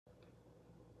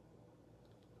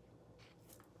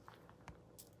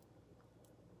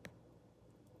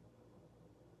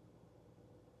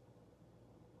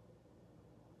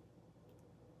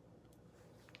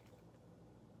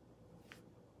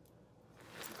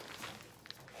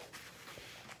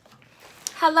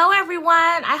Hello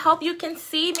everyone, I hope you can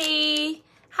see me.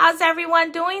 How's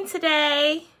everyone doing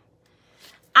today?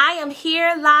 I am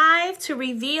here live to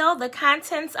reveal the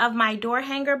contents of my door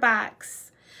hanger box.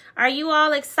 Are you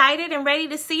all excited and ready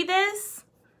to see this?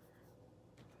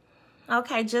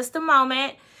 Okay, just a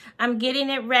moment. I'm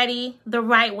getting it ready the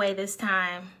right way this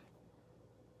time.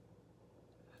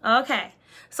 Okay.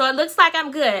 So it looks like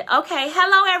I'm good. Okay,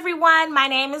 hello everyone. My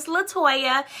name is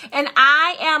Toya, and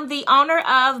I am the owner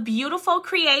of Beautiful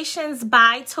Creations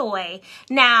by Toya.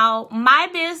 Now, my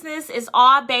business is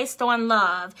all based on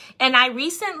love, and I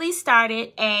recently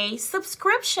started a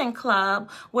subscription club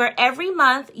where every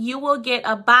month you will get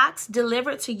a box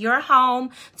delivered to your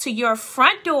home, to your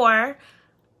front door,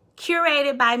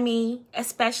 curated by me,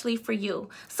 especially for you.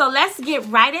 So let's get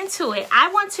right into it.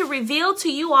 I want to reveal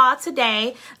to you all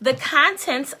today the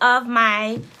contents of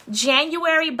my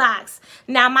January box.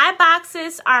 Now, my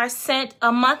boxes are sent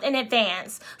a month in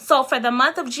advance. So for the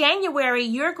month of January,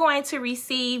 you're going to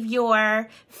receive your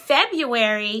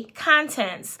February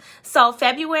contents. So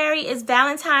February is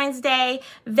Valentine's Day.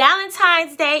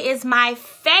 Valentine's Day is my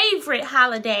favorite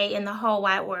holiday in the whole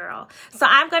wide world. So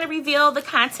I'm going to reveal the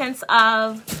contents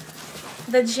of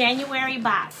the January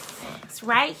box. It's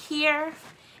right here,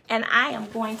 and I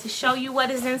am going to show you what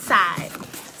is inside.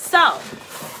 So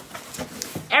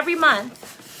every month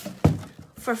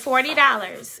for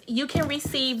 $40, you can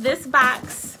receive this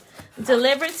box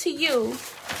delivered to you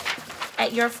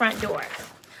at your front door.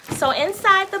 So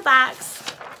inside the box,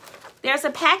 there's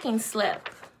a packing slip.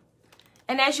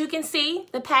 And as you can see,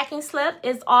 the packing slip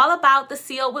is all about the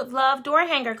Sealed with Love Door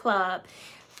Hanger Club.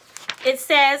 It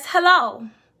says, hello.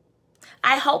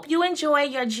 I hope you enjoy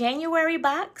your January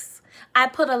box. I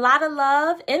put a lot of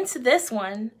love into this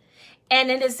one, and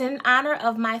it is in honor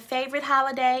of my favorite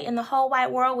holiday in the whole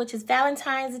wide world, which is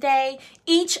Valentine's Day.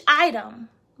 Each item,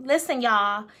 listen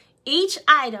y'all, each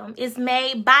item is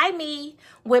made by me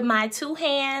with my two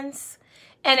hands.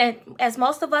 And as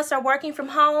most of us are working from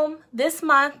home, this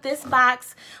month, this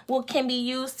box can be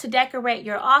used to decorate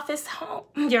your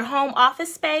home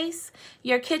office space,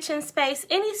 your kitchen space,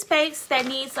 any space that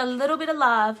needs a little bit of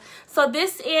love. So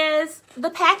this is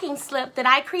the packing slip that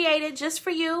I created just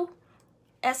for you.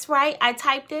 That's right, I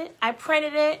typed it, I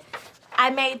printed it,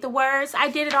 I made the words, I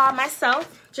did it all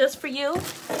myself just for you.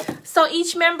 So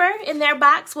each member in their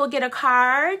box will get a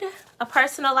card, a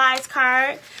personalized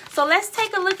card. So let's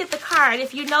take a look at the card.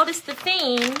 If you notice the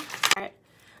theme,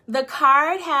 the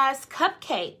card has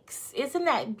cupcakes. Isn't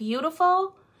that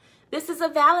beautiful? This is a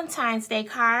Valentine's Day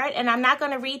card, and I'm not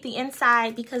going to read the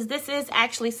inside because this is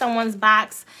actually someone's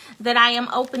box that I am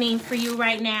opening for you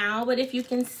right now. But if you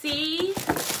can see,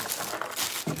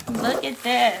 look at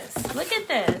this. Look at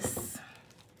this.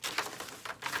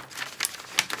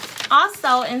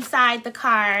 Also inside the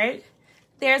card,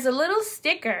 there's a little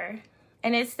sticker,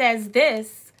 and it says,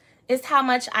 this is how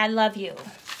much I love you.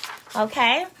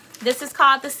 Okay? This is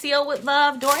called the Seal with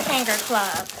Love Door Hanger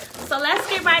Club. So let's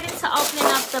get right into opening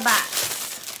up the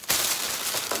box.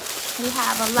 We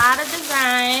have a lot of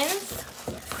designs.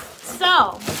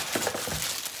 So,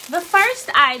 the first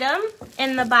item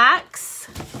in the box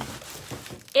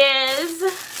is,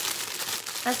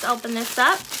 let's open this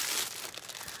up.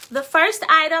 The first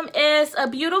item is a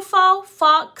beautiful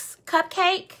fox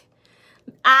cupcake.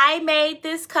 I made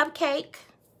this cupcake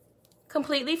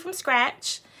completely from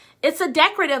scratch. It's a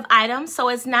decorative item, so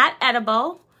it's not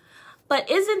edible. But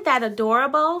isn't that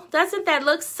adorable? Doesn't that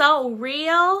look so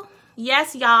real?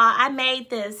 Yes, y'all, I made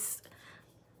this.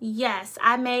 Yes,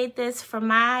 I made this for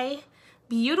my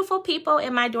beautiful people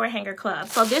in my door hanger club.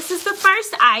 So this is the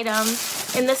first item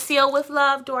in the Seal with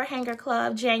Love Door Hanger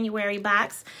Club January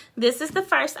box. This is the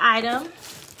first item.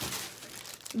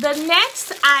 The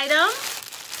next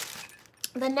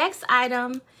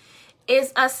item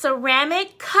is a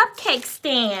ceramic cupcake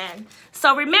stand.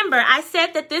 So remember, I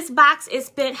said that this box has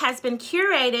been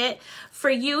curated for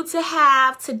you to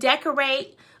have to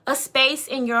decorate a space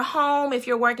in your home. If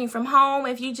you're working from home,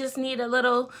 if you just need a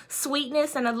little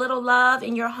sweetness and a little love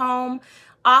in your home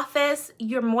office,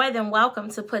 you're more than welcome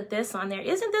to put this on there.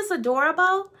 Isn't this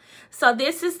adorable? So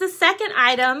this is the second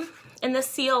item in the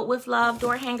Sealed with Love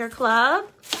Door Hanger Club.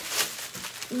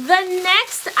 The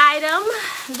next item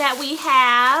that we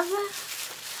have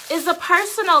is a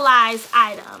personalized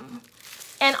item.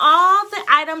 And all the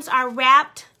items are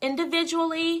wrapped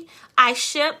individually. I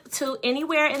ship to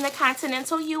anywhere in the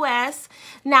continental U.S.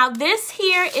 Now this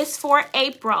here is for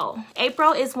April.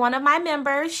 April is one of my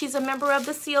members. She's a member of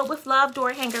the Sealed with Love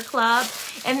Door Hanger Club.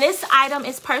 And this item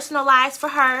is personalized for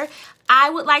her. I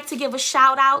would like to give a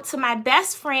shout out to my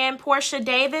best friend, Portia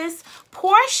Davis.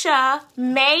 Portia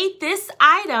made this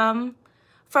item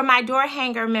for my door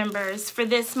hanger members for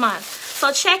this month.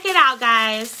 So check it out,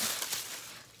 guys.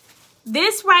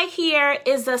 This right here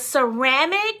is a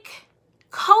ceramic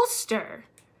coaster,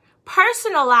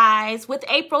 personalized with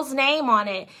April's name on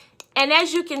it. And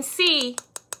as you can see,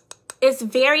 it's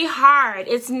very hard.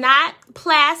 It's not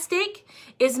plastic.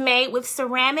 It's made with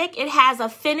ceramic. It has a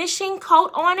finishing coat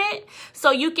on it,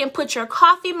 so you can put your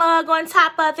coffee mug on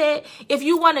top of it. If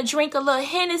you want to drink a little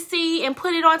Hennessy and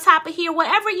put it on top of here,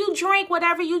 whatever you drink,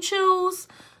 whatever you choose,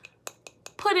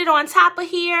 put it on top of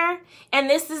here. And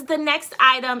this is the next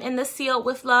item in the Sealed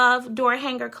with Love Door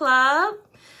Hanger Club.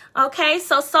 Okay,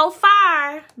 so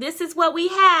far, this is what we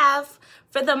have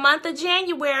for the month of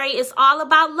January. It's all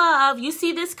about love. You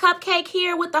see this cupcake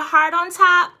here with the heart on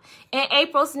top and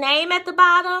April's name at the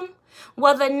bottom?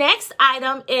 Well, the next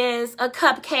item is a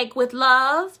cupcake with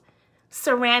love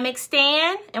ceramic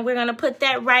stand. And we're going to put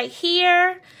that right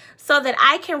here so that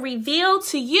I can reveal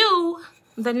to you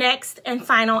the next and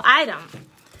final item.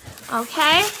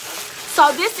 Okay?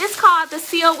 So this is called the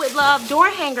Sealed with Love Door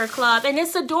Hanger Club. And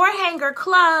it's a door hanger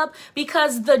club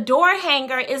because the door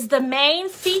hanger is the main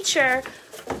feature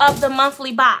of the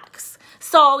monthly box.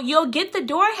 So you'll get the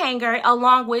door hanger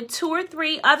along with 2 or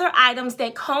 3 other items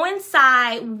that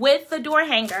coincide with the door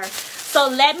hanger. So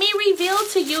let me reveal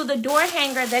to you the door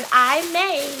hanger that I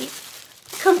made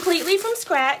completely from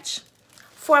scratch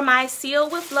for my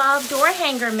Sealed with Love door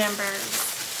hanger members.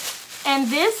 And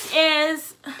this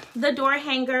is the door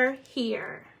hanger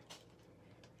here.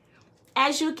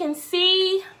 As you can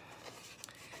see,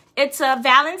 it's a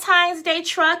Valentine's Day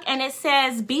truck and it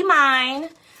says, "Be mine."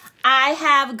 I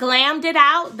have glammed it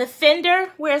out. The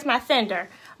fender, where's my fender?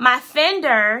 My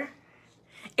fender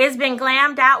has been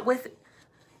glammed out with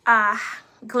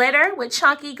glitter, with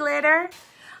chunky glitter.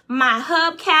 My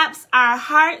hubcaps are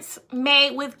hearts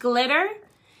made with glitter.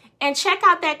 And check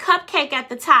out that cupcake at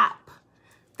the top.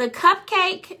 The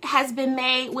cupcake has been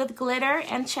made with glitter,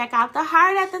 and check out the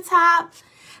heart at the top.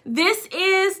 This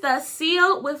is the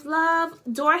Sealed with Love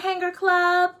Door Hanger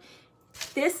Club.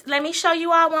 Let me show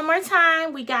you all one more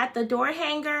time. We got the door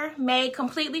hanger made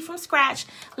completely from scratch.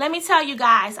 Let me tell you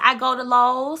guys, I go to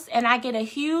Lowe's and I get a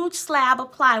huge slab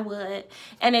of plywood.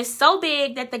 And it's so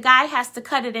big that the guy has to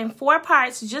cut it in 4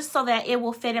 parts just so that it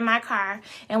will fit in my car.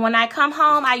 And when I come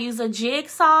home, I use a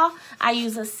jigsaw, I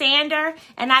use a sander,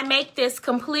 and I make this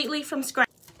completely from scratch.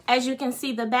 As you can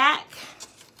see the back,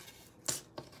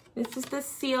 this is the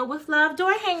Sealed with Love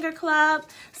Door Hanger Club.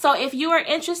 So if you are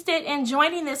interested in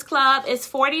joining this club, it's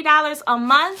 $40 a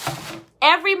month.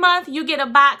 Every month you get a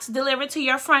box delivered to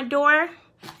your front door,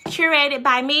 curated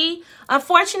by me.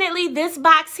 Unfortunately, this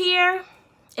box here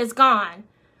is gone.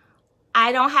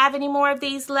 I don't have any more of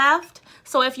these left.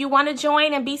 So if you want to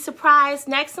join and be surprised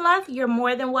next month, you're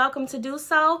more than welcome to do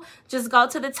so. Just go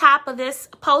to the top of this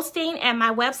posting and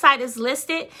my website is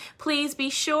listed. Please be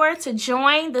sure to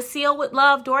join the Sealed with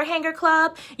Love Door Hanger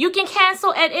Club. You can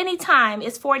cancel at any time.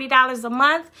 It's $40 a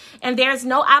month and there's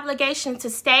no obligation to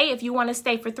stay. If you want to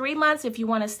stay for 3 months, if you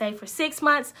want to stay for 6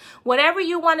 months, whatever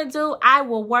you want to do, I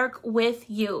will work with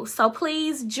you. So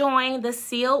please join the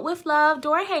Sealed with Love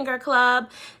Door Hanger Club.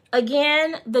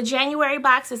 Again, the January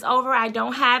box is over. I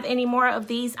don't have any more of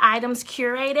these items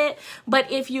curated.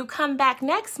 But if you come back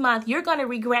next month, you're going to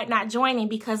regret not joining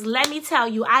because let me tell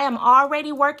you, I am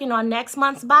already working on next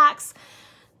month's box.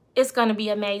 It's going to be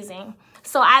amazing.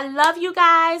 So I love you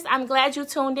guys. I'm glad you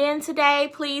tuned in today.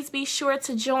 Please be sure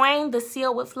to join the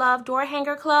Sealed with Love Door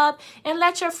Hanger Club and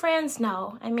let your friends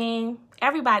know. I mean,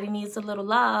 everybody needs a little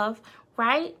love,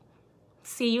 right?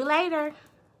 See you later.